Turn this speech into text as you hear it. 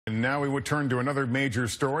And now we would turn to another major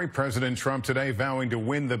story. President Trump today vowing to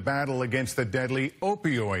win the battle against the deadly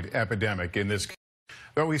opioid epidemic in this country.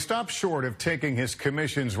 Though he stopped short of taking his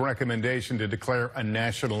commission's recommendation to declare a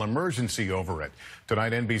national emergency over it.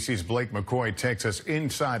 Tonight, NBC's Blake McCoy takes us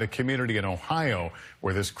inside a community in Ohio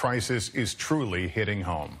where this crisis is truly hitting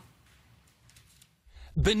home.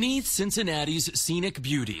 Beneath Cincinnati's scenic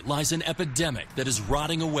beauty lies an epidemic that is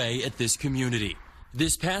rotting away at this community.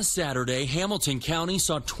 This past Saturday, Hamilton County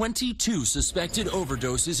saw 22 suspected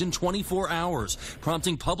overdoses in 24 hours,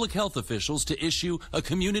 prompting public health officials to issue a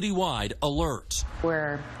community-wide alert.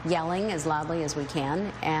 We're yelling as loudly as we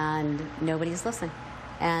can, and nobody's listening.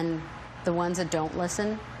 And the ones that don't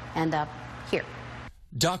listen end up here.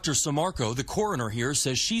 Dr. Samarco, the coroner here,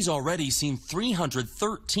 says she's already seen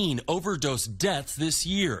 313 overdose deaths this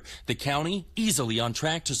year. The county easily on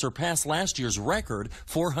track to surpass last year's record,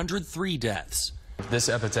 403 deaths. This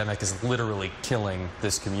epidemic is literally killing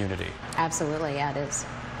this community. Absolutely, yeah, it is.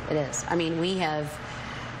 It is. I mean, we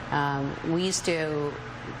used to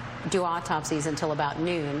do autopsies until about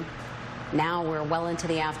noon. Now we're well into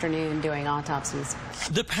the afternoon doing autopsies.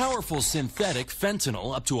 The powerful synthetic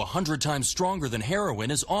fentanyl, up to 100 times stronger than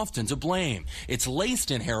heroin, is often to blame. It's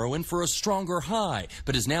laced in heroin for a stronger high,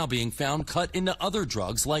 but is now being found cut into other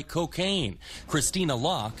drugs like cocaine. Kristina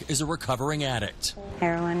L is a recovering addict.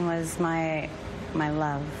 Heroin was my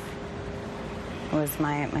love. It was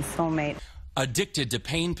my soulmate. Addicted to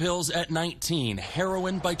pain pills at 19,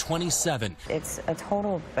 heroin by 27. It's a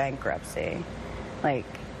total bankruptcy. Like,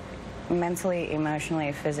 mentally,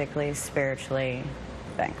 emotionally, physically, spiritually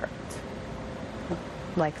bankrupt.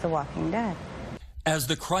 Like The Walking Dead. As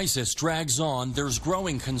the crisis drags on, there's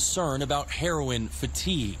growing concern about heroin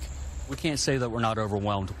fatigue. We can't say that we're not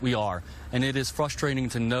overwhelmed. We are. And it is frustrating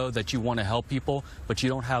to know that you want to help people, but you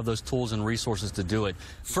don't have those tools and resources to do it.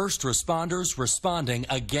 First responders responding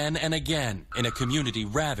again and again in a community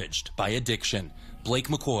ravaged by addiction. Blake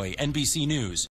McCoy, NBC News.